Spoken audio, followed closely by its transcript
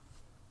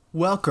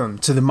Welcome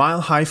to the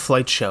Mile High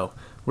Flight Show,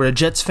 where a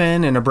Jets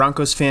fan and a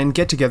Broncos fan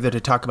get together to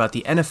talk about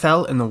the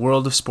NFL and the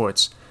world of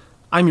sports.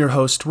 I'm your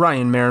host,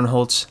 Ryan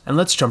Marinholtz, and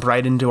let's jump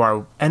right into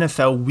our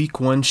NFL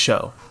Week 1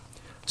 show.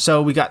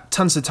 So we got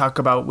tons to talk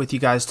about with you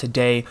guys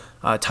today,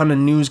 a ton of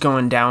news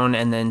going down,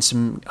 and then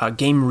some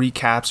game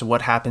recaps of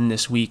what happened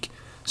this week.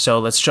 So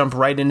let's jump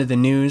right into the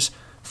news.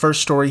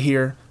 First story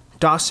here,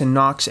 Dawson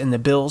Knox and the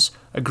Bills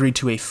agreed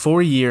to a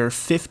 4-year,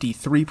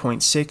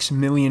 $53.6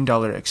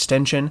 million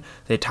extension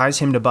that ties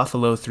him to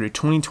Buffalo through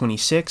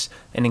 2026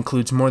 and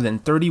includes more than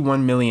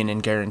 $31 million in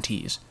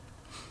guarantees.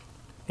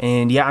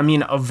 And yeah,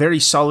 a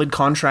very solid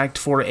contract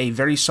for a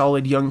very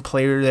solid young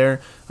player there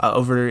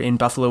over in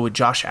Buffalo with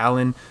Josh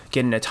Allen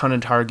getting a ton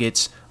of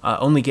targets,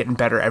 only getting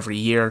better every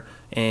year.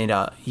 And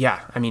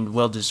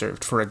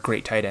well-deserved for a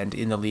great tight end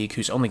in the league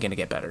who's only going to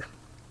get better.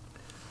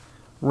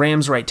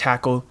 Rams right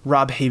tackle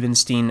Rob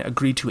Havenstein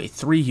agreed to a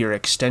 3-year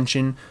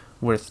extension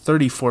worth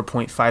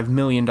 $34.5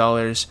 million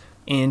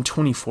and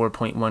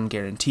 $24.1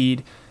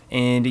 guaranteed.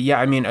 And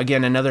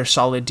again, another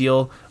solid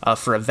deal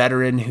for a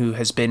veteran who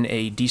has been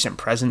a decent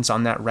presence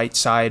on that right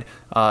side,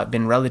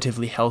 been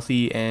relatively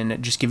healthy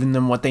and just giving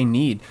them what they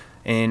need.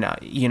 And,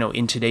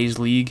 in today's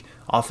league,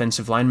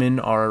 offensive linemen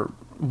are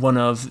one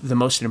of the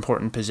most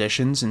important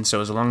positions. And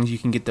so as long as you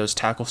can get those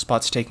tackle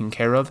spots taken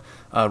care of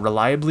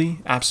reliably,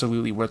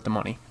 absolutely worth the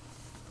money.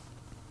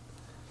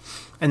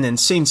 And then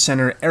Saints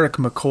center Eric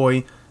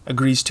McCoy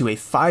agrees to a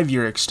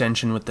 5-year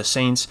extension with the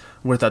Saints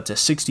worth up to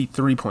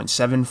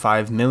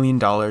 $63.75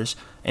 million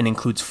and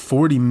includes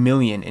 $40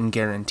 million in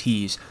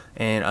guarantees.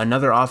 And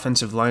another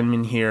offensive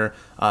lineman here,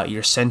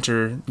 your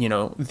center,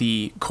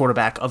 the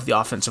quarterback of the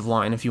offensive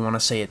line, if you want to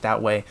say it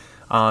that way.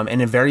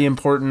 And a very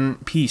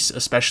important piece,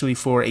 especially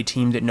for a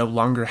team that no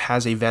longer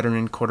has a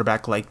veteran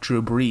quarterback like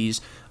Drew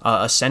Brees,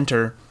 a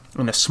center,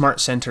 and a smart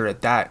center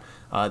at that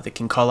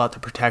can call out the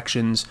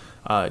protections,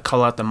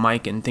 call out the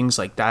mic and things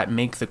like that,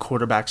 make the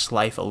quarterback's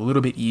life a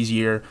little bit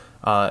easier,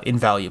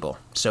 invaluable.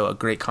 So a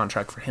great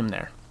contract for him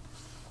there.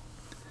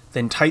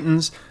 Then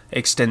Titans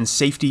extend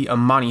safety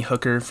Amani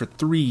Hooker for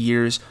 3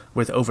 years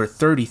with over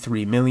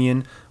 $33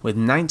 million, with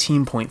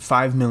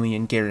 $19.5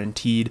 million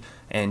guaranteed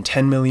and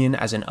 $10 million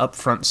as an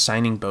upfront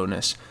signing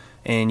bonus.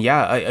 And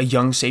yeah, a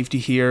young safety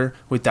here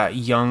with that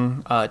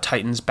young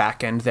Titans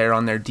back end there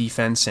on their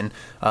defense, and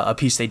a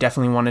piece they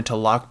definitely wanted to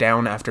lock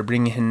down after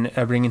bringing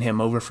him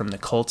over from the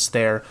Colts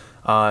there.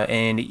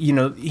 And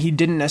he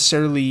didn't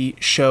necessarily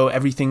show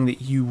everything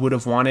that you would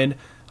have wanted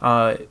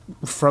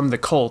from the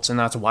Colts, and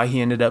that's why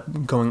he ended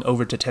up going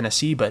over to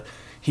Tennessee. But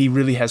he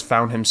really has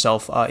found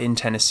himself in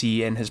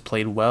Tennessee and has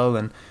played well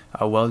and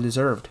well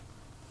deserved.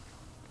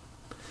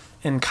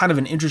 And kind of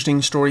an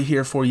interesting story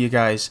here for you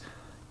guys.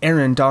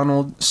 Aaron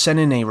Donald sent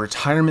in a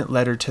retirement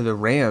letter to the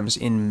Rams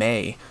in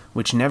May,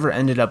 which never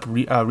ended up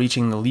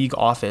reaching the league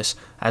office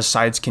as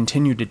sides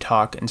continued to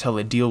talk until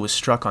a deal was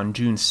struck on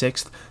June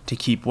 6th to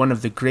keep one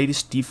of the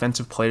greatest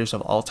defensive players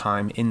of all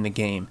time in the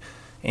game.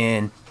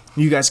 And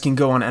you guys can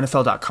go on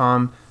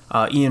NFL.com.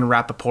 Ian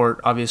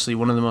Rappaport, obviously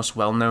one of the most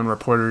well-known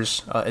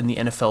reporters in the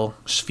NFL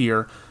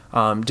sphere,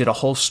 did a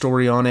whole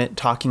story on it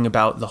talking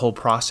about the whole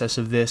process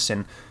of this.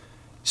 And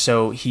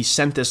so he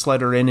sent this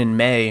letter in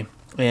May,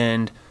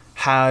 and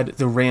had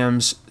the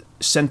Rams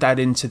sent that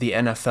into the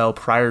NFL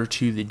prior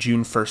to the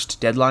June 1st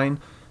deadline,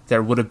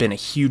 there would have been a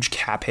huge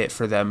cap hit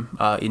for them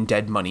in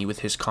dead money with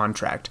his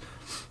contract.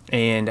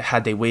 And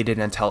had they waited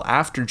until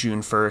after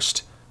June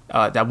 1st,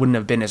 that wouldn't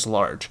have been as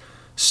large.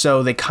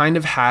 So they kind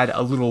of had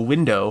a little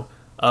window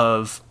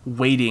of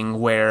waiting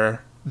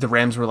where the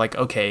Rams were like,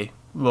 okay,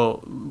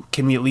 well,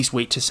 can we at least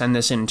wait to send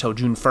this in until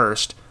June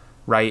 1st,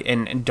 right?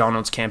 And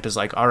Donald's camp is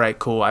like, all right,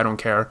 cool, I don't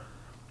care.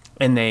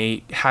 And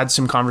they had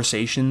some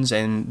conversations,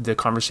 and the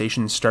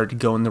conversations started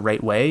going the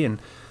right way, and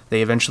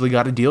they eventually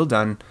got a deal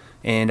done.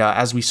 And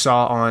as we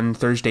saw on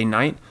Thursday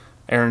night,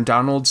 Aaron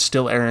Donald,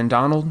 still Aaron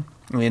Donald,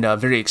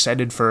 and very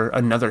excited for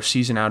another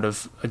season out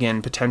of,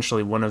 again,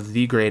 potentially one of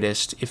the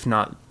greatest, if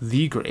not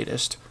the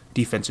greatest,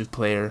 defensive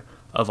player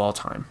of all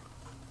time.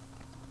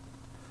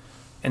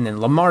 And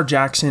then Lamar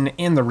Jackson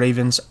and the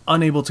Ravens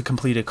unable to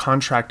complete a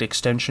contract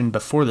extension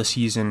before the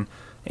season,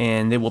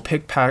 and they will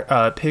pick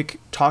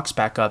talks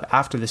back up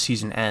after the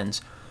season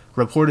ends.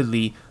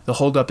 Reportedly, the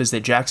holdup is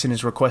that Jackson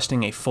is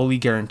requesting a fully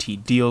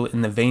guaranteed deal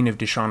in the vein of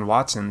Deshaun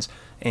Watson's,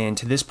 and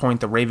to this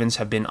point the Ravens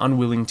have been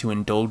unwilling to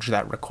indulge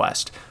that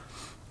request.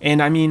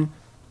 And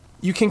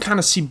you can kind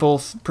of see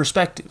both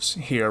perspectives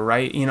here,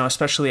 right?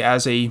 Especially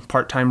as a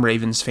part-time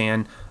Ravens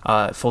fan,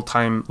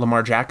 full-time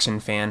Lamar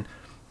Jackson fan.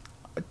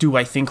 Do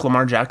I think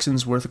Lamar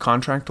Jackson's worth a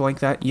contract like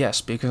that?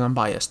 Yes, because I'm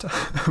biased.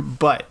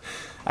 But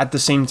at the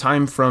same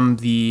time, from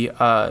the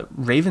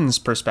Ravens'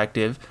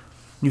 perspective,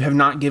 you have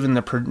not given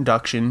the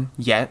production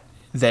yet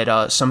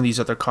that some of these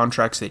other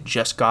contracts that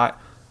just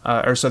got,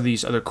 or some of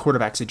these other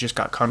quarterbacks that just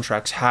got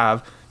contracts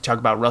have. Talk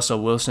about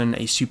Russell Wilson,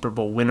 a Super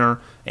Bowl winner,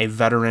 a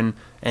veteran,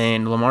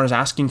 and Lamar's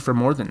asking for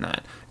more than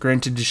that.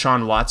 Granted,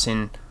 Deshaun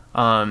Watson,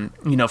 from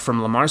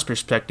Lamar's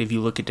perspective,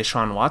 you look at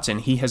Deshaun Watson,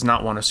 he has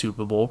not won a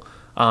Super Bowl.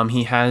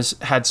 He has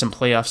had some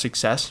playoff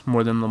success,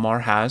 more than Lamar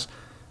has.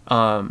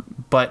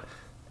 But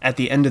at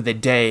the end of the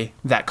day,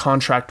 that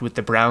contract with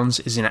the Browns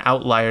is an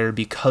outlier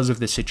because of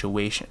the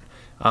situation.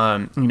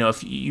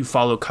 If you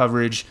follow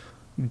coverage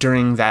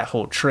during that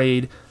whole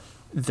trade,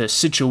 the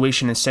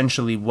situation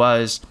essentially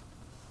was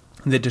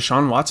that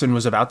Deshaun Watson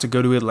was about to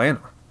go to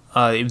Atlanta.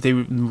 They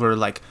were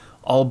like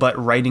all but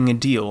writing a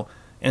deal,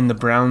 and the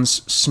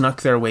Browns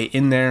snuck their way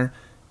in there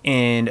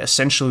and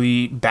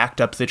essentially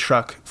backed up the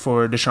truck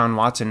for Deshaun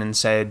Watson and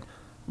said,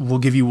 we'll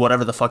give you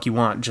whatever the fuck you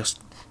want, just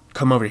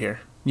come over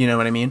here. You know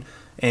what I mean?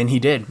 And he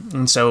did.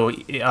 And so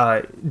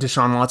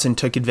Deshaun Watson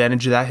took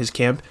advantage of that, his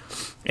camp,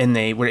 and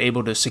they were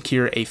able to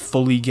secure a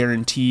fully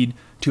guaranteed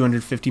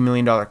 $250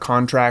 million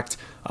contract,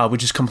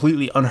 which is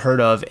completely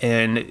unheard of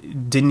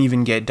and didn't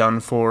even get done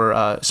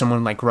for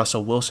someone like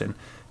Russell Wilson.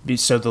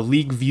 So the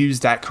league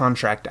views that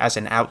contract as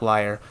an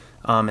outlier,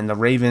 and the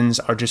Ravens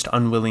are just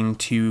unwilling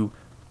to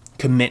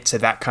commit to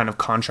that kind of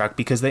contract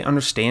because they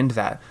understand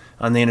that.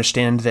 And they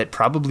understand that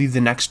probably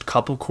the next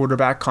couple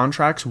quarterback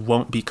contracts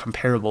won't be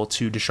comparable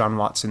to Deshaun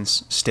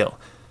Watson's still.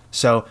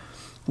 So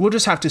we'll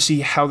just have to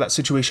see how that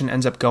situation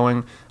ends up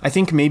going. I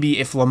think maybe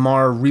if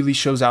Lamar really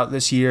shows out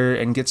this year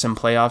and gets some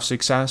playoff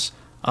success,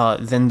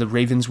 then the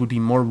Ravens would be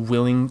more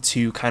willing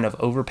to kind of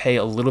overpay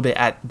a little bit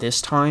at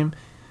this time.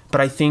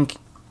 But I think,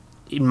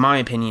 in my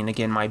opinion,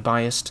 again, my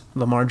biased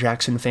Lamar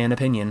Jackson fan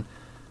opinion,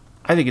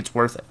 I think it's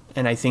worth it.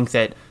 And I think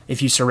that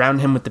if you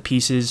surround him with the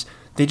pieces,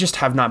 they just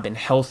have not been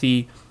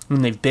healthy.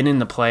 When they've been in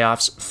the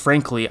playoffs,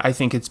 frankly, I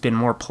think it's been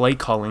more play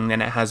calling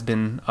than it has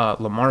been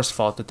Lamar's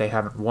fault that they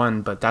haven't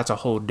won, but that's a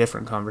whole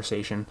different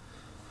conversation.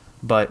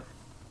 But,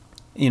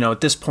 at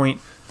this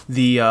point,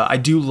 I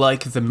do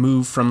like the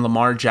move from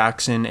Lamar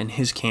Jackson and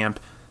his camp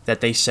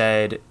that they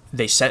said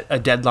they set a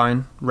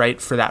deadline,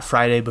 right, for that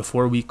Friday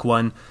before week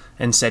 1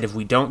 and said, if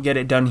we don't get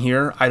it done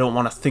here, I don't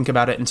want to think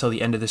about it until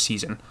the end of the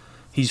season.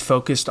 He's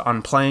focused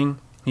on playing.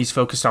 He's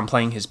focused on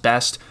playing his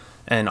best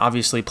and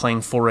obviously playing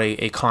for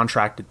a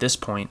contract at this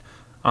point.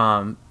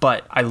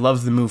 But I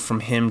love the move from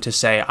him to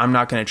say, I'm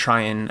not going to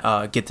try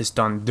and get this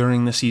done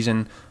during the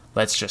season.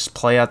 Let's just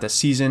play out the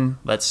season.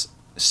 Let's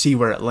see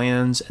where it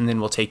lands, and then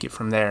we'll take it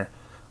from there.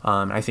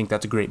 I think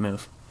that's a great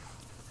move.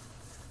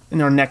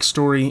 In our next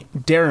story,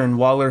 Darren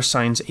Waller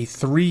signs a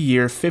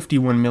 3-year,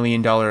 $51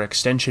 million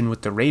extension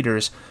with the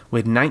Raiders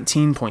with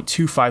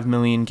 $19.25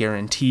 million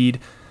guaranteed.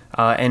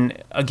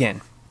 And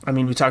again,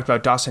 we talked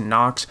about Dawson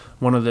Knox,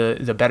 one of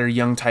the better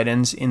young tight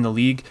ends in the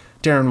league.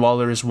 Darren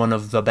Waller is one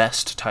of the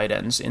best tight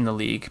ends in the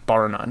league,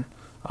 bar none.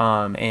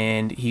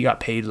 And he got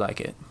paid like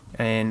it.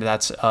 And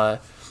that's a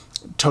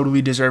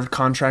totally deserved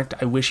contract.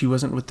 I wish he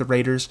wasn't with the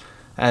Raiders.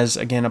 As,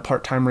 again, a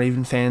part-time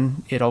Raven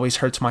fan, it always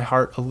hurts my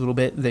heart a little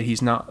bit that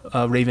he's not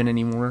a Raven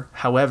anymore.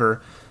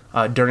 However,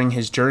 during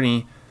his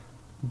journey,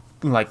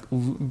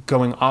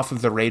 going off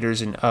of the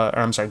Raiders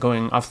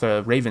going off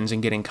the Ravens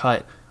and getting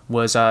cut,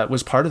 was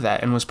part of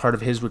that and was part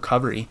of his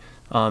recovery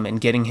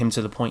and getting him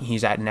to the point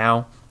he's at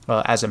now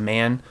as a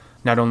man,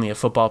 not only a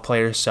football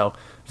player. So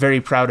very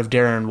proud of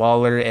Darren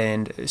Waller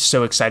and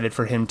so excited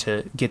for him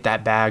to get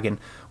that bag. And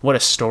what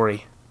a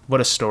story.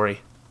 What a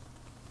story.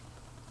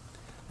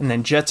 And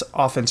then Jets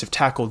offensive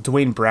tackle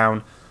Dwayne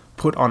Brown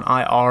put on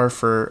IR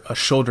for a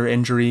shoulder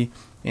injury,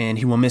 and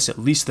he will miss at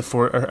least the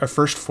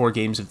first 4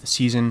 games of the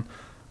season.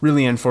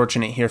 Really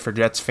unfortunate here for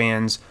Jets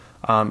fans.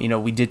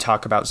 We did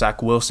talk about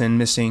Zach Wilson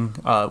missing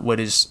what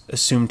is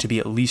assumed to be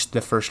at least the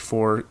first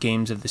 4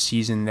 games of the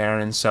season there,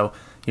 and so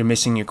you're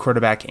missing your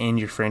quarterback and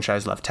your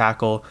franchise left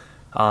tackle.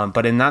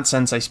 But in that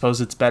sense, I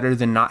suppose it's better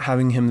than not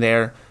having him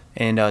there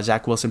and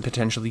Zach Wilson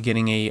potentially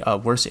getting a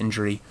worse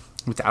injury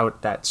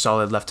without that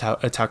solid left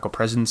tackle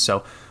presence.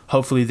 So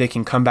hopefully they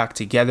can come back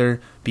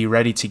together, be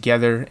ready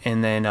together,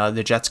 and then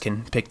the Jets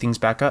can pick things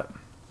back up.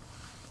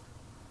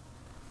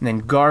 And then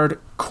guard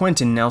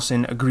Quentin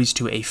Nelson agrees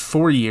to a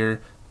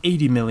 4-year,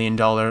 $80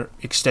 million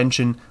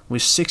extension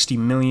with $60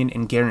 million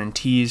in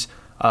guarantees.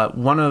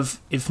 One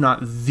of, if not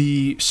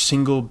the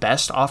single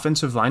best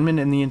offensive lineman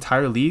in the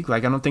entire league. I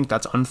don't think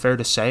that's unfair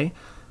to say.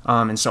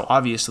 And so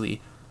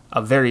obviously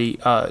a very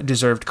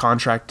deserved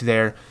contract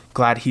there.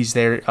 Glad he's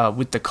there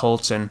with the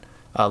Colts and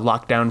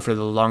locked down for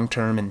the long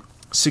term, and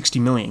 $60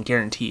 million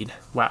guaranteed.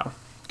 Wow,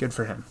 good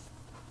for him.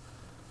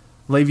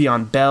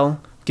 Le'Veon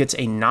Bell gets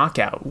a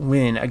knockout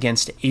win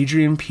against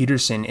Adrian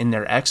Peterson in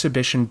their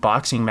exhibition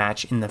boxing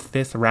match in the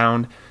 5th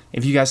round.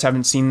 If you guys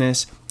haven't seen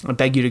this, I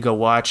beg you to go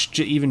watch,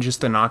 even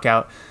just the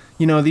knockout.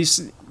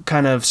 These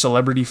kind of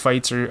celebrity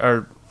fights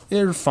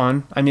they're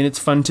fun. It's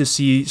fun to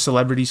see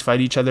celebrities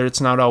fight each other.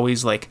 It's not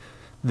always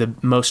the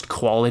most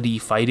quality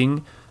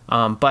fighting,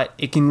 but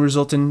it can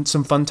result in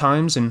some fun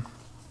times, and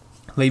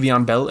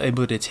Le'Veon Bell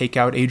able to take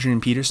out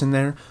Adrian Peterson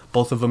there,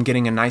 both of them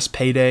getting a nice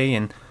payday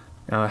and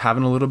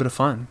having a little bit of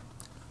fun.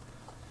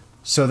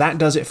 So that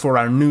does it for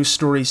our news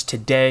stories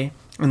today,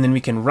 and then we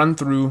can run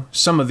through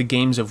some of the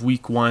games of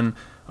Week 1.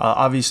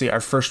 Obviously, our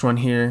first one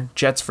here,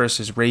 Jets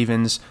versus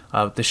Ravens,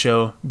 the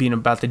show being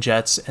about the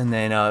Jets, and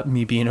then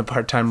me being a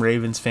part-time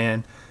Ravens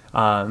fan.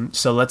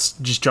 So let's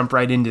just jump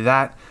right into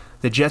that.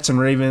 The Jets and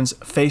Ravens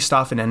faced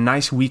off in a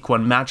nice Week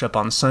 1 matchup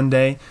on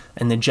Sunday,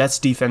 and the Jets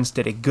defense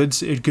did a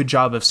good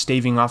job of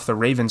staving off the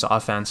Ravens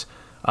offense,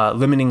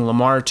 limiting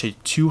Lamar to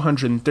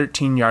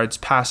 213 yards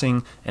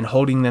passing and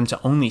holding them to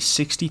only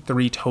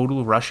 63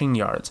 total rushing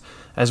yards,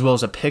 as well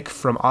as a pick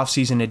from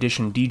offseason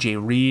addition DJ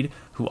Reed,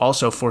 who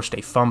also forced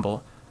a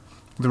fumble.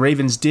 The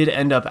Ravens did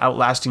end up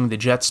outlasting the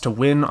Jets to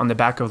win on the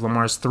back of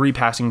Lamar's 3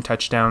 passing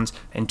touchdowns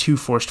and 2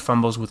 forced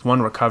fumbles with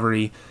 1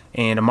 recovery,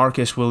 and a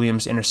Marcus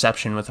Williams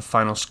interception with a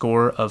final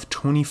score of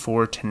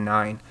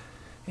 24-9.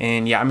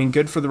 And yeah, I mean,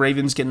 good for the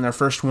Ravens getting their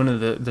first win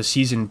of the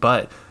season,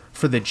 but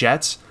for the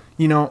Jets,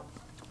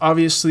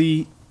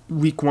 obviously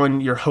Week 1,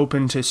 you're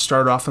hoping to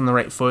start off on the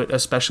right foot,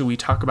 especially we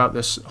talk about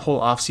this whole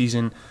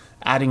offseason,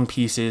 adding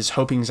pieces,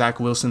 hoping Zach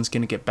Wilson's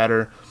going to get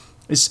better.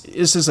 This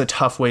is a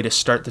tough way to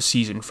start the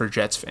season for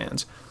Jets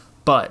fans.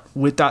 But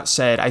with that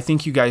said, I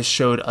think you guys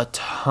showed a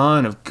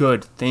ton of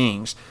good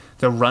things.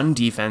 The run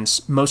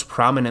defense, most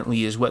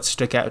prominently, is what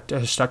stuck out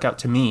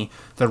to me.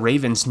 The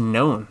Ravens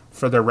known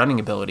for their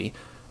running ability,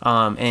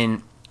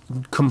 and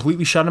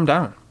completely shut them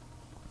down.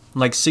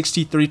 Like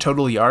 63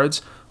 total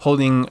yards,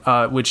 holding,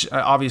 which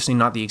obviously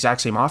not the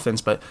exact same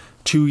offense, but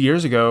 2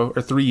 years ago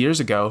or 3 years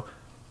ago,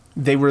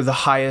 they were the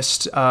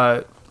highest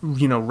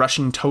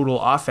rushing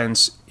total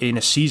offense in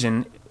a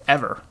season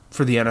ever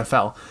for the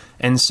NFL.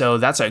 And so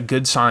that's a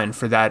good sign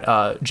for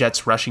that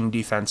Jets rushing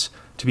defense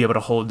to be able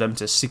to hold them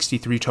to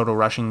 63 total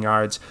rushing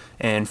yards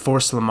and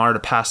force Lamar to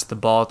pass the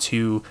ball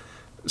to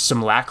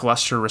some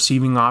lackluster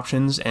receiving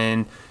options.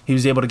 And he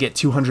was able to get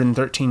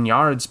 213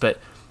 yards, but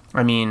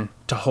I mean,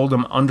 to hold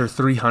him under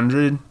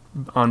 300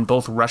 on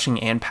both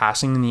rushing and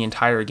passing in the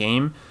entire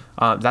game,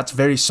 that's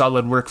very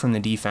solid work from the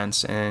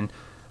defense. And,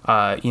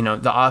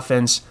 the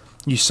offense,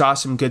 you saw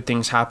some good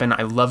things happen.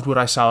 I loved what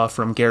I saw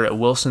from Garrett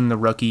Wilson, the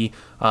rookie,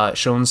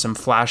 showing some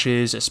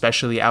flashes,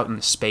 especially out in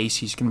the space.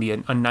 He's going to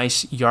be a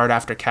nice yard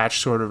after catch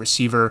sort of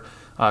receiver.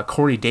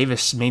 Corey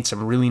Davis made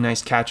some really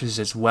nice catches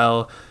as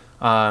well.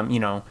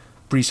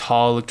 Breece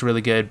Hall looked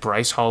really good.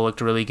 Bryce Hall looked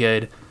really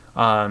good.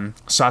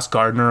 Sauce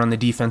Gardner on the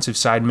defensive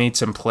side made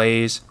some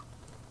plays.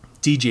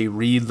 DJ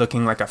Reed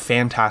looking like a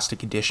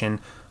fantastic addition,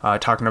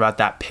 talking about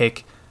that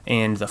pick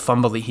and the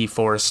fumble that he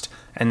forced,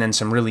 and then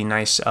some really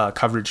nice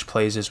coverage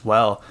plays as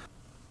well.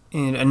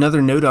 And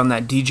another note on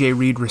that DJ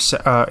Reed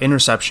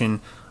interception,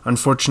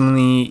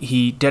 unfortunately,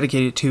 he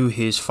dedicated it to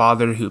his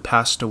father who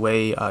passed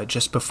away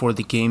just before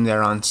the game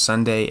there on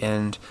Sunday,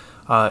 and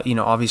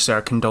obviously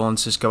our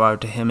condolences go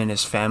out to him and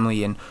his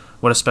family, and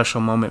what a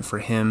special moment for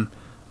him,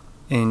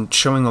 and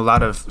showing a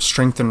lot of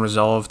strength and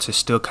resolve to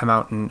still come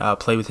out and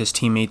play with his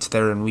teammates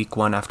there in Week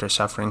 1 after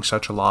suffering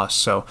such a loss.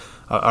 So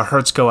our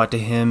hearts go out to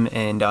him,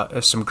 and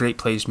some great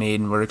plays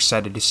made, and we're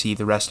excited to see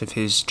the rest of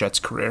his Jets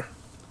career.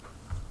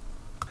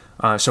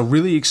 So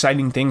really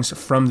exciting things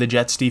from the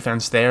Jets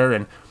defense there,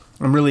 and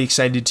I'm really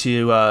excited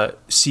to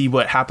see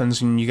what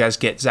happens when you guys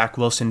get Zach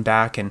Wilson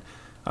back and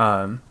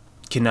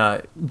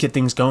can get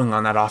things going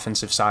on that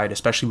offensive side,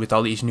 especially with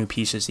all these new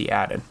pieces he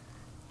added.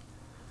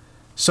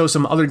 So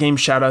some other game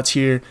shoutouts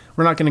here.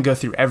 We're not going to go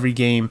through every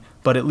game,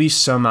 but at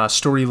least some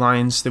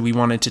storylines that we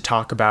wanted to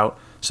talk about.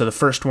 So the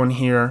first one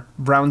here,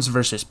 Browns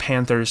versus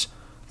Panthers.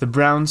 The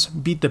Browns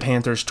beat the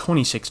Panthers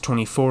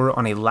 26-24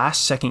 on a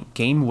last-second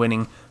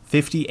game-winning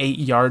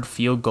 58-yard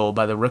field goal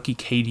by the rookie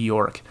Cade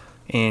York,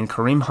 and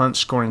Kareem Hunt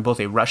scoring both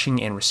a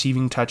rushing and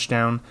receiving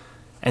touchdown.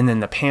 And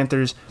then the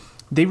Panthers,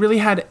 they really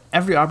had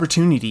every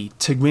opportunity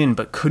to win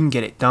but couldn't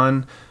get it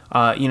done.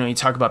 You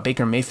talk about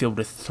Baker Mayfield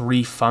with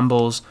 3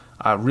 fumbles,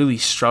 really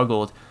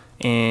struggled.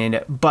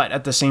 But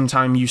at the same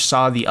time, you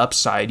saw the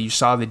upside. You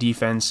saw the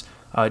defense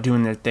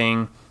doing their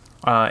thing,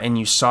 and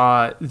you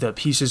saw the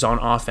pieces on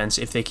offense.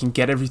 If they can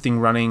get everything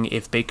running,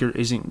 if Baker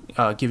isn't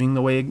giving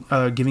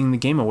the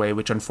game away,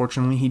 which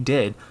unfortunately he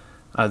did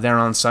there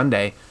on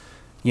Sunday,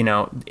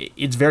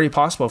 it's very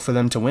possible for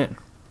them to win.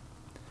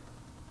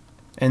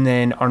 And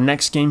then our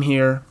next game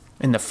here,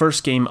 in the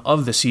first game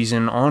of the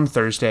season on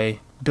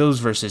Thursday, Bills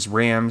versus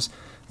Rams.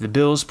 The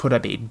Bills put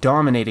up a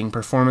dominating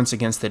performance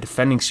against the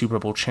defending Super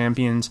Bowl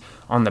champions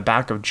on the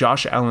back of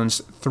Josh Allen's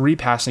 3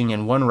 passing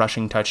and 1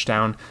 rushing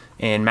touchdown,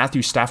 and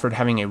Matthew Stafford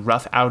having a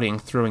rough outing,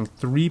 throwing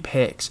 3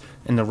 picks,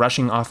 and the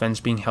rushing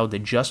offense being held to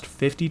just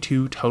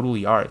 52 total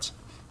yards.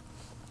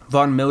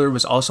 Von Miller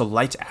was also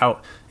lights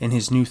out in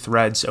his new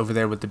threads over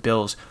there with the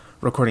Bills,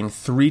 recording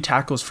 3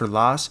 tackles for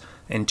loss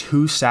and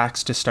 2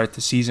 sacks to start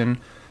the season.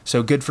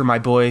 So good for my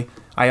boy.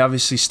 I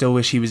obviously still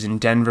wish he was in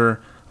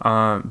Denver,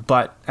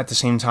 but at the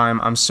same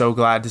time, I'm so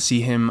glad to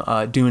see him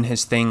doing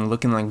his thing,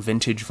 looking like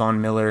vintage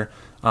Von Miller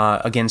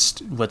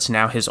against what's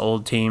now his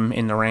old team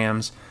in the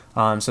Rams.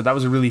 So that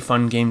was a really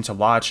fun game to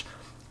watch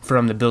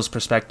from the Bills'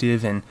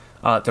 perspective, and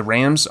the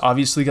Rams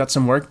obviously got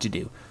some work to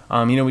do.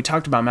 We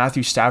talked about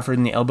Matthew Stafford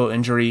and the elbow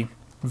injury.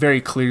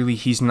 Very clearly,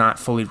 he's not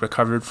fully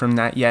recovered from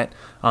that yet.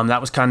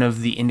 That was kind of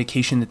the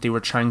indication that they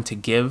were trying to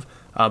give,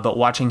 but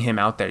watching him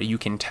out there, you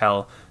can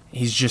tell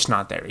he's just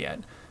not there yet.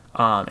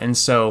 And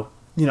so,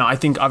 I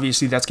think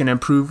obviously that's going to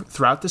improve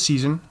throughout the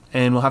season,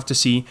 and we'll have to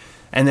see.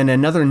 And then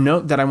another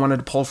note that I wanted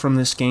to pull from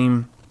this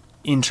game,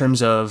 in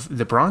terms of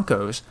the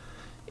Broncos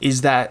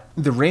is that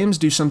the Rams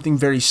do something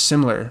very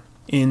similar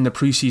in the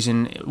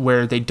preseason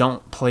where they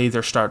don't play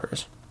their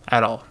starters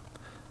at all.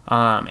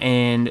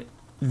 And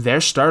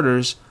their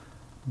starters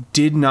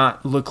did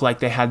not look like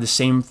they had the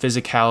same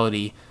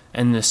physicality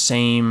and the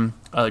same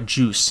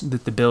juice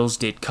that the Bills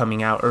did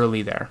coming out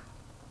early there.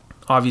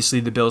 Obviously,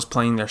 the Bills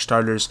playing their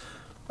starters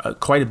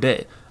quite a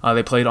bit.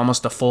 They played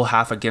almost a full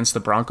half against the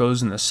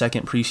Broncos in the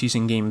second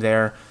preseason game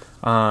there.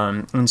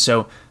 And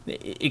so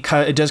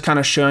it does kind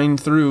of shine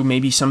through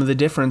maybe some of the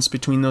difference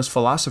between those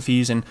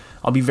philosophies, and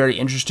I'll be very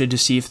interested to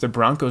see if the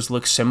Broncos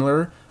look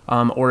similar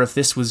or if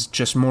this was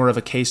just more of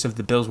a case of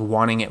the Bills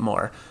wanting it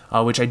more,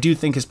 which I do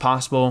think is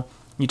possible.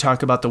 You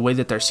talk about the way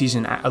that their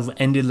season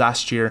ended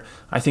last year.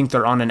 I think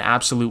they're on an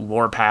absolute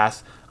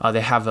warpath.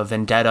 They have a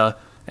vendetta,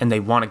 and they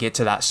want to get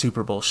to that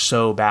Super Bowl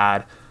so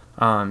bad.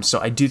 So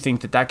I do think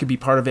that could be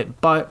part of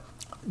it, but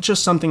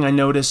just something I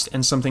noticed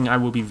and something I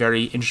will be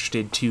very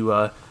interested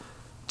to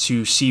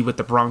see what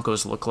the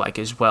Broncos look like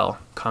as well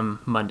come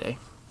Monday.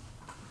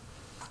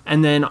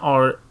 And then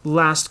our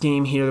last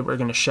game here that we're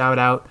going to shout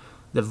out,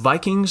 the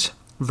Vikings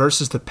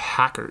versus the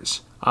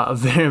Packers. A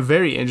very,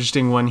 very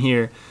interesting one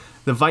here.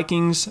 The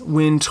Vikings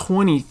win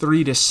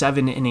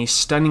 23-7 in a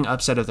stunning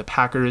upset of the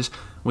Packers,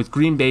 with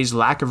Green Bay's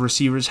lack of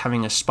receivers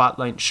having a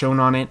spotlight shown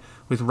on it,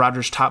 with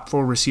Rodgers' top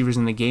 4 receivers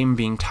in the game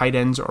being tight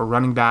ends or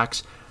running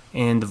backs.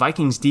 And the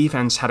Vikings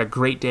defense had a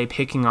great day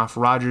picking off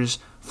Rodgers,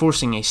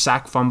 forcing a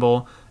sack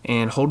fumble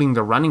and holding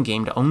the running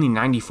game to only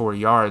 94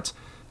 yards.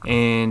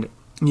 And,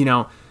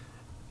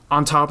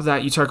 on top of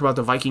that, you talk about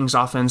the Vikings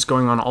offense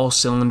going on all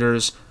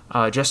cylinders.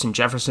 Justin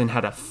Jefferson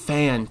had a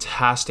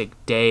fantastic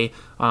day.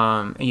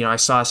 I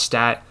saw a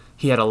stat.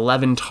 He had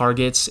 11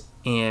 targets,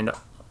 and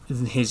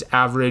his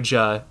average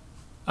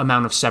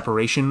amount of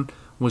separation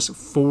was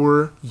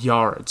 4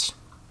 yards.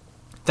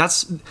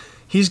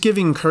 He's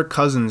giving Kirk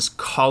Cousins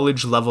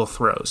college-level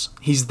throws.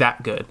 He's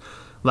that good.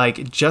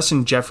 Like,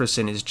 Justin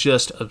Jefferson is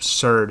just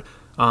absurd.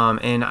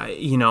 And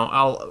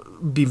I'll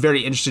be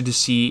very interested to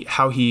see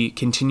how he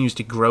continues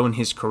to grow in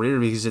his career,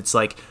 because it's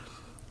like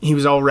he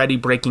was already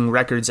breaking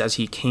records as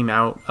he came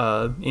out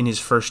in his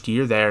first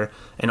year there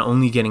and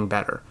only getting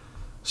better.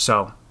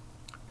 So,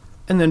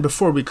 and then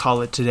before we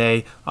call it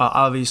today,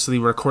 obviously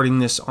we're recording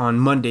this on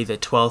Monday the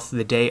 12th,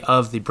 the day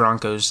of the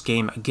Broncos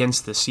game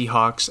against the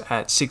Seahawks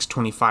at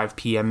 6:25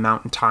 p.m.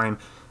 Mountain Time.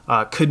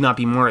 Could not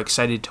be more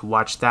excited to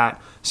watch that,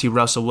 see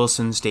Russell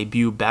Wilson's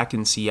debut back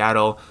in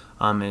Seattle,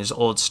 in his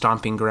old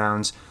stomping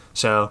grounds.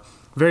 So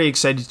very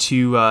excited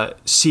to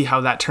see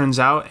how that turns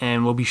out,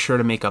 and we'll be sure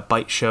to make a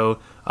bite show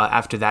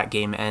after that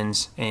game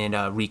ends and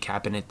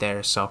recapping it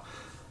there. So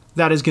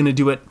that is going to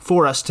do it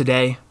for us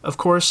today. Of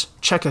course,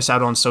 check us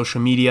out on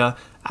social media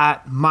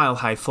at Mile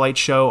High Flight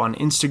Show on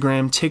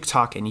Instagram,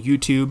 TikTok, and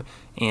YouTube,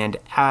 and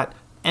at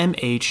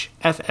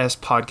MHFS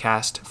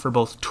Podcast for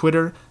both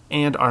Twitter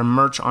and our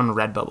merch on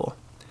Redbubble.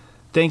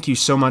 Thank you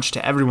so much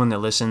to everyone that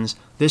listens.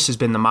 This has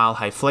been the Mile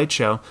High Flight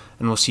Show,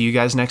 and we'll see you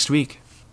guys next week.